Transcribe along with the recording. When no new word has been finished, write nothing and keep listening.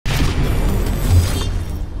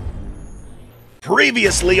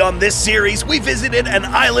Previously on this series, we visited an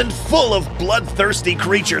island full of bloodthirsty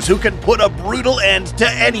creatures who can put a brutal end to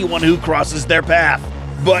anyone who crosses their path.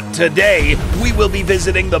 But today, we will be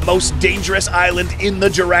visiting the most dangerous island in the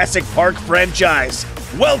Jurassic Park franchise.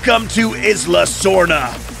 Welcome to Isla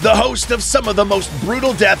Sorna, the host of some of the most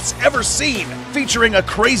brutal deaths ever seen, featuring a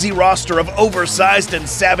crazy roster of oversized and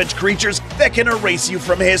savage creatures that can erase you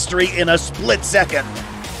from history in a split second.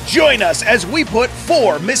 Join us as we put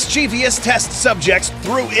 4 mischievous test subjects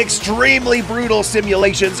through extremely brutal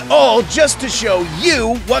simulations, all just to show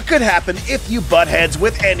you what could happen if you butt heads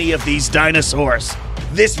with any of these dinosaurs.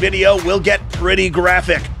 This video will get pretty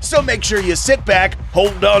graphic, so make sure you sit back,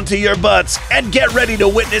 hold on to your butts, and get ready to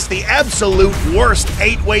witness the absolute worst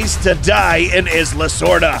 8 ways to die in Isla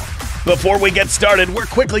Sorna. Before we get started, we're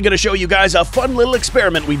quickly going to show you guys a fun little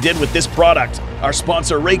experiment we did with this product. Our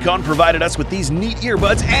sponsor Raycon provided us with these neat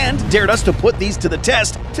earbuds and dared us to put these to the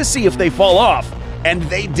test to see if they fall off. And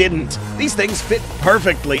they didn't. These things fit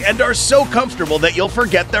perfectly and are so comfortable that you'll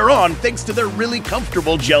forget they're on thanks to their really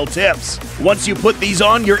comfortable gel tips. Once you put these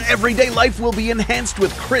on, your everyday life will be enhanced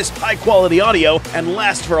with crisp, high-quality audio and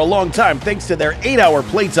last for a long time thanks to their 8-hour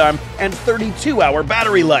playtime and 32-hour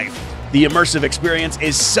battery life. The immersive experience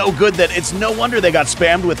is so good that it's no wonder they got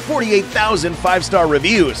spammed with 48,000 5-star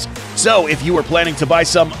reviews. So if you were planning to buy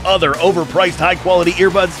some other overpriced high-quality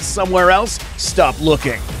earbuds somewhere else, stop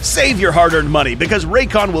looking. Save your hard-earned money because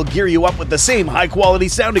Raycon will gear you up with the same high-quality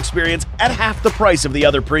sound experience at half the price of the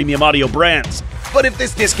other premium audio brands. But if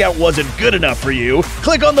this discount wasn't good enough for you,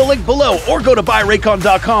 click on the link below or go to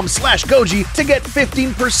buyraycon.com/Goji to get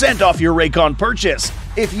 15% off your Raycon purchase.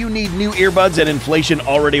 If you need new earbuds and inflation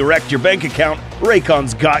already wrecked your bank account,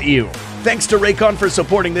 Raycon's got you. Thanks to Raycon for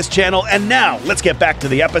supporting this channel, and now let's get back to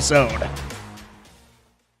the episode.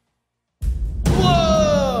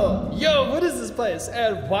 Whoa! Yo, what is this place,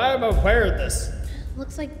 and why am I wearing this?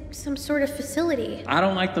 Looks like some sort of facility. I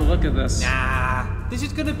don't like the look of this. Nah, this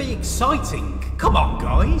is gonna be exciting. Come on,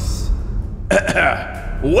 guys.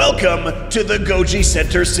 Welcome to the Goji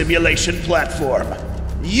Center simulation platform.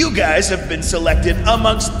 You guys have been selected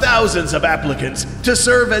amongst thousands of applicants to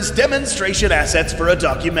serve as demonstration assets for a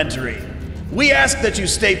documentary. We ask that you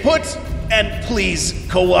stay put and please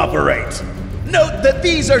cooperate. Note that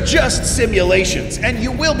these are just simulations and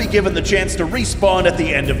you will be given the chance to respawn at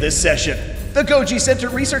the end of this session. The Goji Center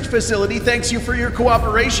Research Facility thanks you for your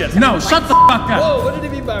cooperation. No, shut the fuck up! Whoa, what did he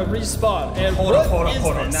mean by respawn? And Hold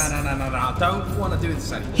on. this? No. Don't want to do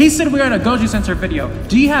this anymore. He said we are in a Goji Sensor video.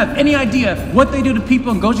 Do you have any idea what they do to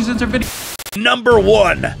people in Goji Sensor video? Number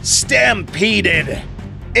 1. Stampeded.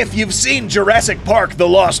 If you've seen Jurassic Park: The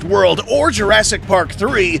Lost World or Jurassic Park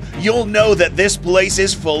 3, you'll know that this place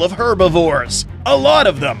is full of herbivores. A lot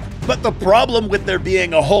of them. But the problem with there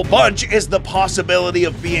being a whole bunch is the possibility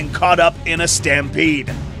of being caught up in a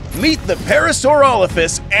stampede. Meet the Parasaur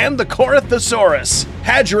and the Corythosaurus,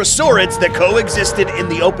 hadrosaurids that coexisted in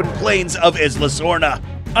the open plains of Isla Sorna.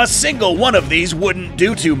 A single one of these wouldn't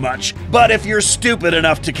do too much, but if you're stupid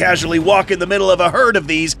enough to casually walk in the middle of a herd of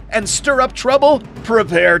these and stir up trouble,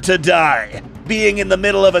 prepare to die. Being in the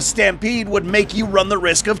middle of a stampede would make you run the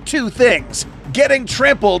risk of 2 things. Getting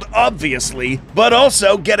trampled, obviously, but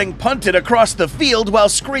also getting punted across the field while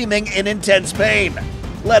screaming in intense pain.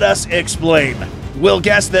 Let us explain. We'll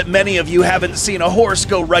guess that many of you haven't seen a horse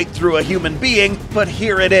go right through a human being, but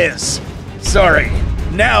here it is. Sorry.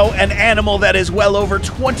 Now, an animal that is well over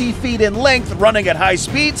 20 feet in length running at high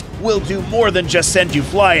speeds will do more than just send you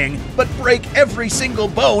flying, but break every single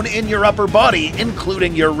bone in your upper body,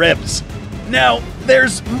 including your ribs. Now,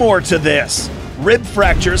 there's more to this. Rib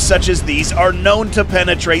fractures such as these are known to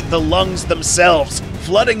penetrate the lungs themselves,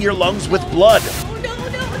 flooding your lungs with blood. Oh, no.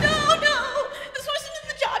 This wasn't in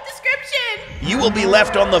the job description. You will be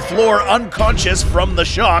left on the floor unconscious from the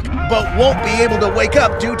shock, but won't be able to wake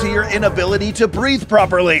up due to your inability to breathe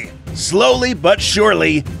properly. Slowly but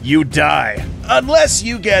surely, you die. Unless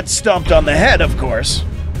you get stomped on the head, of course.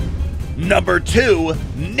 Number 2,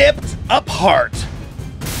 nipped apart.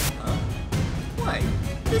 Wait,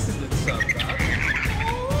 this isn't so bad.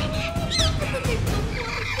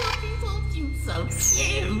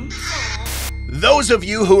 Those of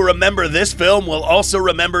you who remember this film will also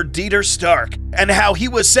remember Dieter Stark and how he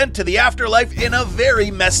was sent to the afterlife in a very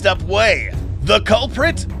messed up way. The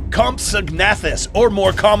culprit? Compsognathus, or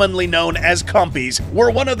more commonly known as Compys, were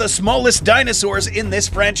one of the smallest dinosaurs in this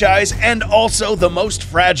franchise and also the most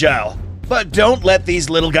fragile. But don't let these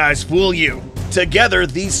little guys fool you. Together,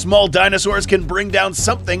 these small dinosaurs can bring down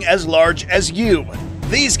something as large as you.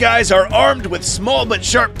 These guys are armed with small but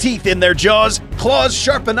sharp teeth in their jaws, claws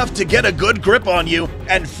sharp enough to get a good grip on you,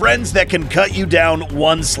 and friends that can cut you down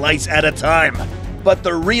one slice at a time. But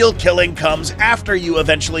the real killing comes after you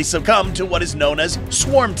eventually succumb to what is known as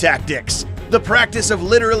swarm tactics. The practice of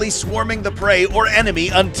literally swarming the prey or enemy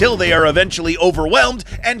until they are eventually overwhelmed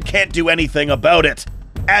and can't do anything about it.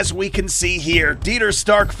 As we can see here, Dieter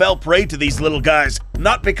Stark fell prey to these little guys,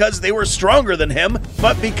 not because they were stronger than him,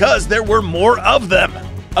 but because there were more of them.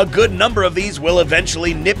 A good number of these will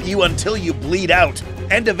eventually nip you until you bleed out.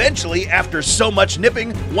 And eventually, after so much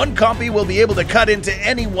nipping, one Compy will be able to cut into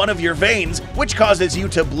any one of your veins, which causes you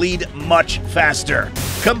to bleed much faster.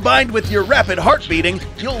 Combined with your rapid heart beating,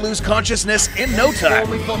 you'll lose consciousness in no time.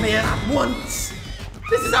 Throw me from here at once.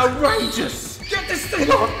 This is outrageous. Get this thing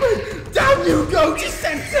off me. Down you go,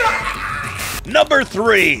 Center. Number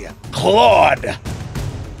 3, Claude.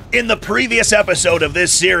 In the previous episode of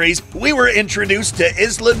this series, we were introduced to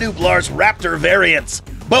Isla Nublar's raptor variants.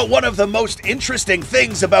 But one of the most interesting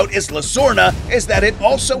things about Isla Sorna is that it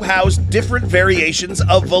also housed different variations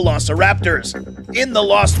of velociraptors. In the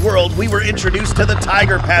Lost World, we were introduced to the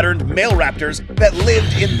tiger-patterned male raptors that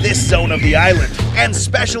lived in this zone of the island, and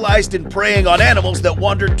specialized in preying on animals that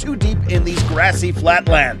wandered too deep in these grassy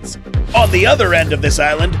flatlands. On the other end of this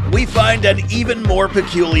island, we find an even more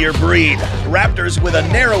peculiar breed. Raptors with a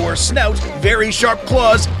narrower snout, very sharp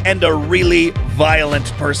claws, and a really violent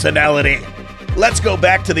personality. Let's go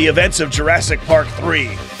back to the events of Jurassic Park 3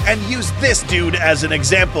 and use this dude as an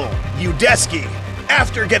example, Udesky.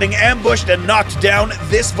 After getting ambushed and knocked down,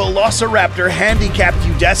 this velociraptor handicapped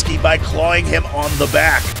Udesky by clawing him on the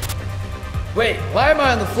back. Wait, why am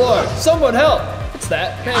I on the floor? Someone help! What's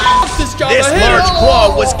that? Man, this job This I hate. large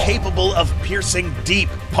claw was capable of piercing deep,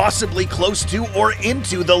 possibly close to or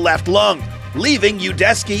into the left lung, leaving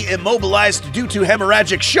Udesky immobilized due to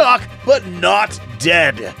hemorrhagic shock, but not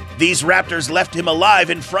dead. These raptors left him alive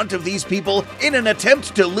in front of these people in an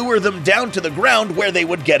attempt to lure them down to the ground where they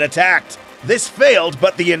would get attacked. This failed,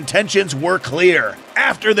 but the intentions were clear.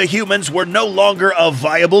 After the humans were no longer a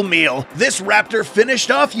viable meal, this raptor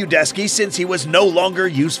finished off Udesky since he was no longer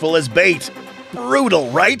useful as bait. Brutal,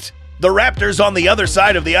 right? The raptors on the other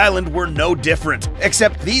side of the island were no different,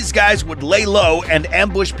 except these guys would lay low and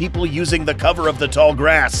ambush people using the cover of the tall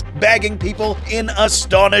grass, bagging people in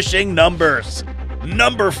astonishing numbers.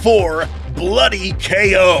 Number 4, Bloody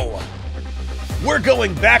KO. We're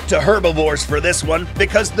going back to herbivores for this one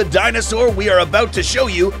because the dinosaur we are about to show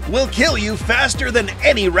you will kill you faster than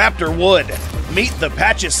any raptor would. Meet the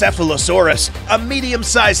Pachycephalosaurus, a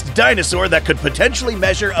medium-sized dinosaur that could potentially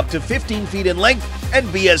measure up to 15 feet in length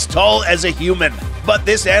and be as tall as a human. But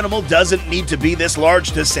this animal doesn't need to be this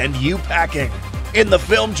large to send you packing. In the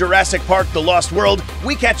film Jurassic Park: The Lost World,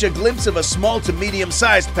 we catch a glimpse of a small to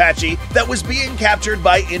medium-sized Pachy that was being captured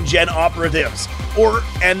by InGen operatives, or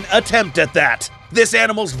an attempt at that. This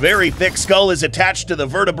animal's very thick skull is attached to the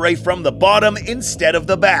vertebrae from the bottom instead of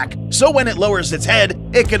the back, so when it lowers its head,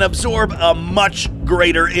 it can absorb a much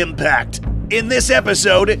greater impact. In this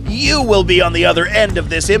episode, you will be on the other end of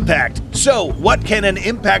this impact. So, what can an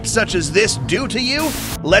impact such as this do to you?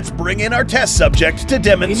 Let's bring in our test subject to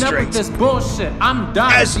demonstrate. Enough with this bullshit. I'm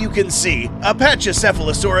done. As you can see, a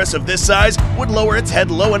Pachycephalosaurus of this size would lower its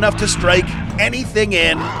head low enough to strike anything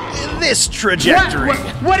in this trajectory.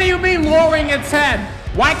 What do you mean lowering its head?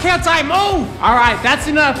 Why can't I move? All right, that's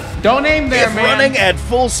enough. Don't aim there, If man. running at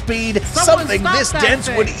full speed, Someone something stop this that dense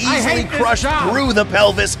thing. would I easily hate this crush job. through the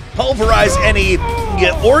pelvis, pulverize any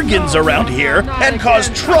organs around here, not and cause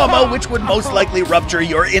again. trauma which would most likely rupture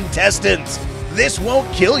your intestines. This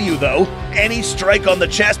won't kill you though. Any strike on the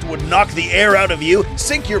chest would knock the air out of you,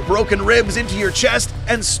 sink your broken ribs into your chest,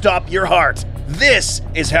 and stop your heart. This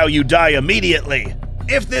is how you die immediately.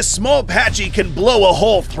 If this small Pachy can blow a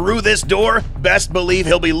hole through this door, best believe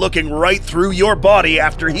he'll be looking right through your body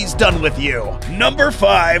after he's done with you. Number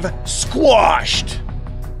 5, Squashed.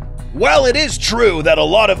 While it is true that a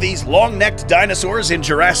lot of these long-necked dinosaurs in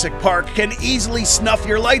Jurassic Park can easily snuff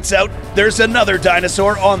your lights out, there's another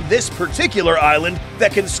dinosaur on this particular island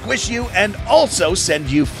that can squish you and also send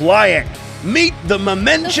you flying. Meet the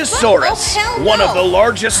Mamenchisaurus, Oh, hell no. one of the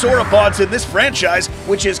largest sauropods in this franchise,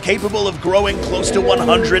 which is capable of growing close to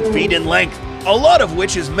 100 feet in length, a lot of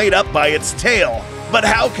which is made up by its tail. But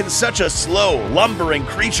how can such a slow, lumbering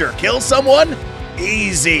creature kill someone?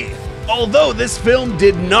 Easy. Although this film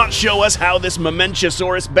did not show us how this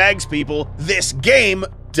Mamenchisaurus bags people, this game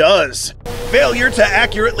does. Failure to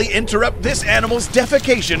accurately interrupt this animal's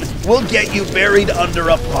defecation will get you buried under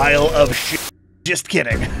a pile of shit. Just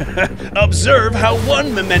kidding. Observe how one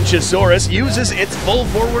Mamenchisaurus uses its full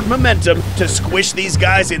forward momentum to squish these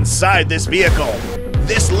guys inside this vehicle.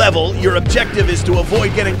 This level, your objective is to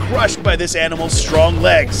avoid getting crushed by this animal's strong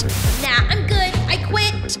legs. Nah, I'm good. I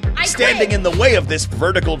quit. standing in the way of this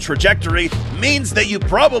vertical trajectory means that you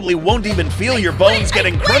probably won't even feel your bones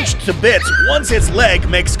getting crunched to bits once its leg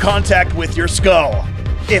makes contact with your skull.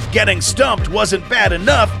 If getting stumped wasn't bad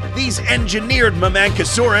enough, these engineered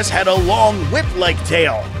Mamanchosaurus had a long whip-like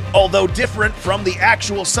tail. Although different from the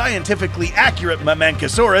actual scientifically accurate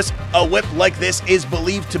Mamanchosaurus, a whip like this is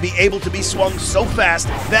believed to be able to be swung so fast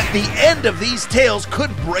that the end of these tails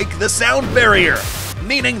could break the sound barrier,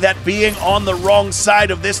 meaning that being on the wrong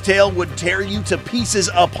side of this tail would tear you to pieces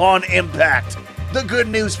upon impact. The good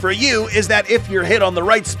news for you is that if you're hit on the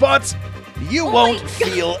right spots, you won't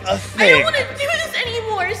feel a thing. I don't want to do this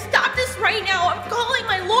anymore. Stop this right now. I'm calling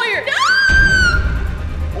my lawyer.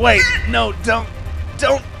 No! Wait, no, don't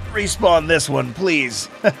respawn this one, please.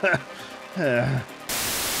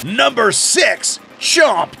 Number 6,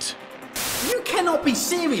 Chomped. You cannot be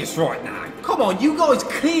serious right now. Come on, you guys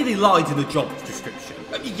clearly lied in the job description.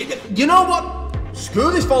 You know what?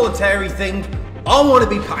 Screw this voluntary thing. I want to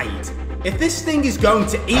be paid. If this thing is going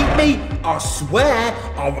to eat me, I swear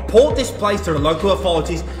I'll report this place to the local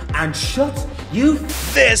authorities and shut you.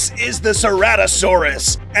 This is the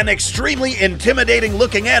Ceratosaurus, an extremely intimidating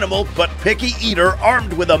looking animal but picky eater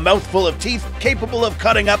armed with a mouthful of teeth capable of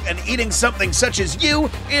cutting up and eating something such as you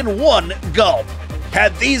in one gulp.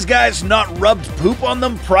 Had these guys not rubbed poop on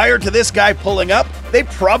them prior to this guy pulling up, they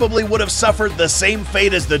probably would have suffered the same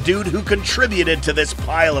fate as the dude who contributed to this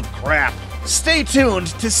pile of crap. Stay tuned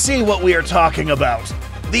to see what we are talking about.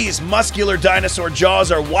 These muscular dinosaur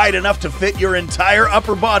jaws are wide enough to fit your entire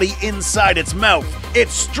upper body inside its mouth.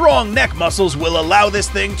 Its strong neck muscles will allow this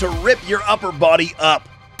thing to rip your upper body up.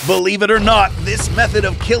 Believe it or not, this method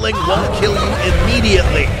of killing won't kill you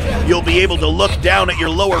immediately. You'll be able to look down at your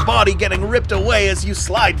lower body getting ripped away as you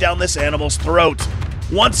slide down this animal's throat.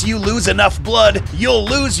 Once you lose enough blood, you'll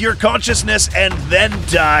lose your consciousness and then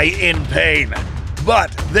die in pain.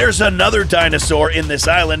 But there's another dinosaur in this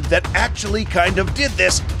island that actually kind of did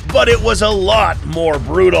this, but it was a lot more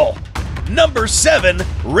brutal. Number 7,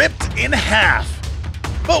 ripped in half.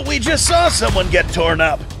 But we just saw someone get torn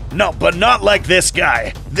up. No, but not like this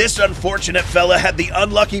guy. This unfortunate fella had the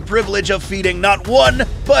unlucky privilege of feeding not one,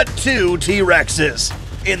 but 2 T-Rexes.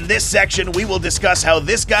 In this section, we will discuss how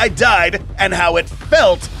this guy died and how it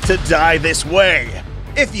felt to die this way.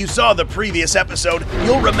 If you saw the previous episode,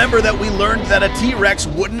 you'll remember that we learned that a T-Rex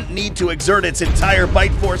wouldn't need to exert its entire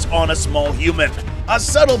bite force on a small human. A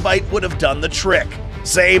subtle bite would have done the trick.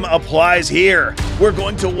 Same applies here. We're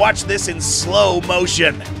going to watch this in slow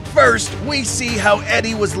motion. First, we see how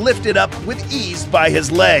Eddie was lifted up with ease by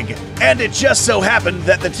his leg. And it just so happened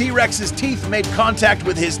that the T-Rex's teeth made contact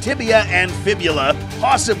with his tibia and fibula,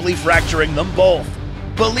 possibly fracturing them both.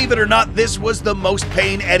 Believe it or not, this was the most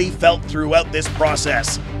pain Eddie felt throughout this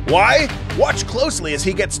process. Why? Watch closely as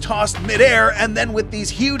he gets tossed midair and then with these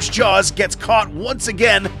huge jaws gets caught once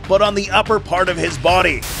again, but on the upper part of his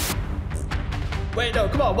body. Wait, no,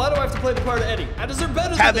 come on, why do I have to play the part of Eddie? I deserve better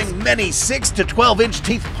than Having this. many 6 to 12-inch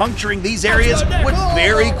teeth puncturing these areas would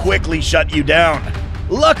very quickly shut you down.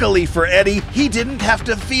 Luckily for Eddie, he didn't have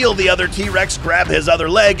to feel the other T-Rex grab his other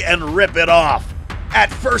leg and rip it off. At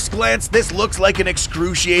first glance, this looks like an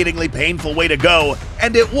excruciatingly painful way to go,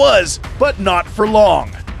 and it was, but not for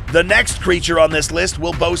long. The next creature on this list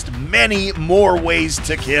will boast many more ways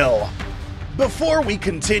to kill. Before we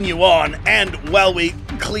continue on, and while we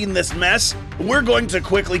clean this mess, we're going to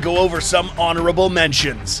quickly go over some honorable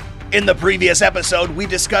mentions. In the previous episode, we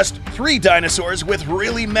discussed 3 dinosaurs with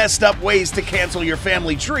really messed up ways to cancel your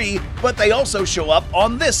family tree, but they also show up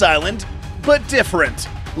on this island, but different.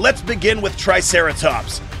 Let's begin with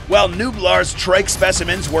Triceratops. While Nublar's trike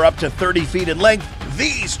specimens were up to 30 feet in length,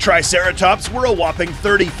 these Triceratops were a whopping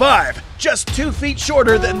 35, just 2 feet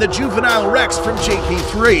shorter than the juvenile Rex from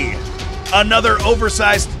JP3. Another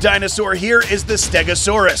oversized dinosaur here is the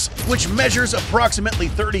Stegosaurus, which measures approximately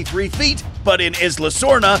 33 feet, but in Isla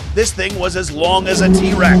Sorna, this thing was as long as a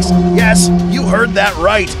T-Rex. Yes, you heard that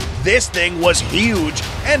right. This thing was huge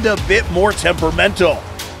and a bit more temperamental.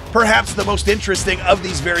 Perhaps the most interesting of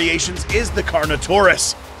these variations is the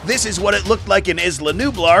Carnotaurus. This is what it looked like in Isla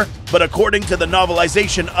Nublar, but according to the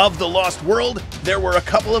novelization of The Lost World, there were a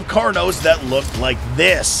couple of Carnos that looked like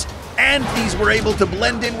this. And these were able to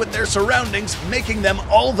blend in with their surroundings, making them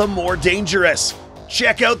all the more dangerous.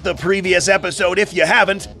 Check out the previous episode if you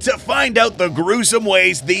haven't to find out the gruesome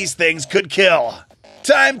ways these things could kill.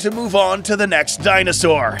 Time to move on to the next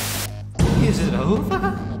dinosaur. Is it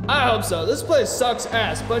over? I hope so. This place sucks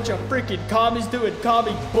ass. Bunch of freaking commies doing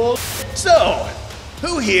commie bull. So,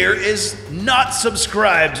 who here is not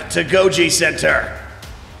subscribed to Goji Center?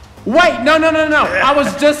 Wait, no. I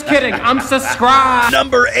was just kidding. I'm subscribed.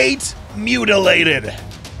 Number 8, mutilated.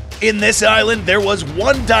 In this island, there was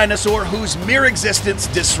one dinosaur whose mere existence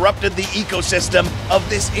disrupted the ecosystem of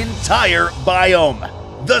this entire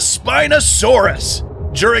biome: the Spinosaurus.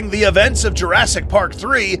 During the events of Jurassic Park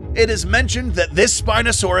 3, it is mentioned that this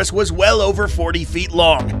Spinosaurus was well over 40 feet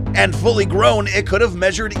long, and fully grown, it could have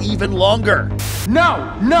measured even longer.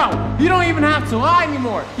 No, you don't even have to lie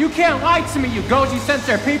anymore. You can't lie to me, you Goji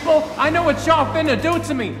Sensor people. I know what y'all finna do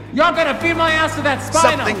to me. Y'all gonna feed my ass to that Spino.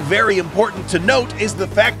 Something very important to note is the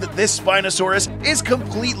fact that this Spinosaurus is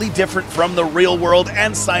completely different from the real world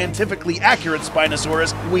and scientifically accurate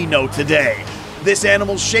Spinosaurus we know today. This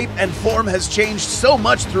animal's shape and form has changed so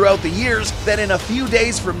much throughout the years that in a few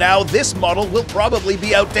days from now, this model will probably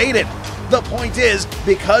be outdated. The point is,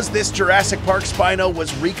 because this Jurassic Park Spino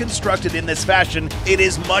was reconstructed in this fashion, it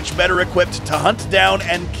is much better equipped to hunt down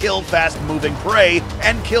and kill fast-moving prey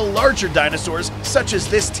and kill larger dinosaurs such as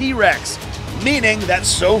this T-Rex. Meaning that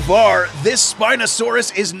so far, this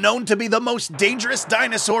Spinosaurus is known to be the most dangerous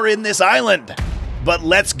dinosaur in this island. But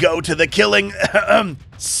let's go to the killing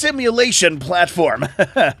simulation platform.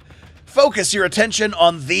 Focus your attention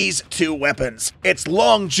on these two weapons: its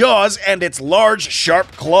long jaws and its large,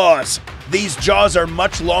 sharp claws. These jaws are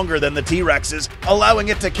much longer than the T-Rex's, allowing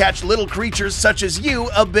it to catch little creatures such as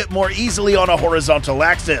you a bit more easily on a horizontal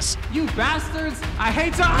axis. You bastards! I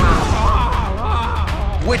hate to.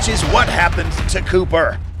 Which is what happened to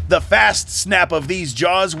Cooper. The fast snap of these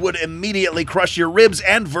jaws would immediately crush your ribs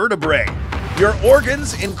and vertebrae. Your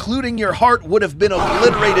organs, including your heart, would have been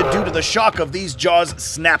obliterated due to the shock of these jaws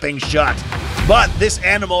snapping shut. But this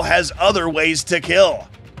animal has other ways to kill.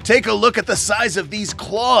 Take a look at the size of these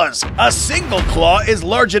claws. A single claw is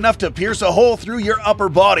large enough to pierce a hole through your upper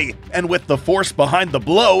body, and with the force behind the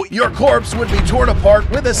blow, your corpse would be torn apart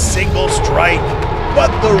with a single strike.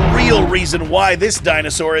 But the real reason why this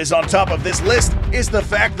dinosaur is on top of this list is the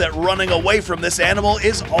fact that running away from this animal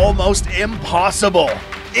is almost impossible.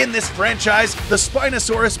 In this franchise, the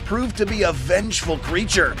Spinosaurus proved to be a vengeful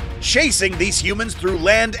creature, chasing these humans through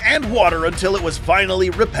land and water until it was finally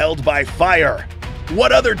repelled by fire.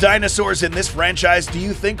 What other dinosaurs in this franchise do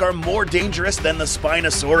you think are more dangerous than the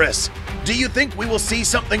Spinosaurus? Do you think we will see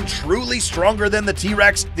something truly stronger than the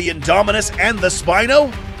T-Rex, the Indominus, and the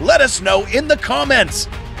Spino? Let us know in the comments!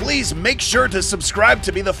 Please make sure to subscribe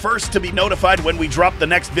to be the first to be notified when we drop the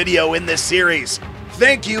next video in this series.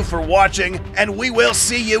 Thank you for watching, and we will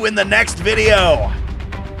see you in the next video!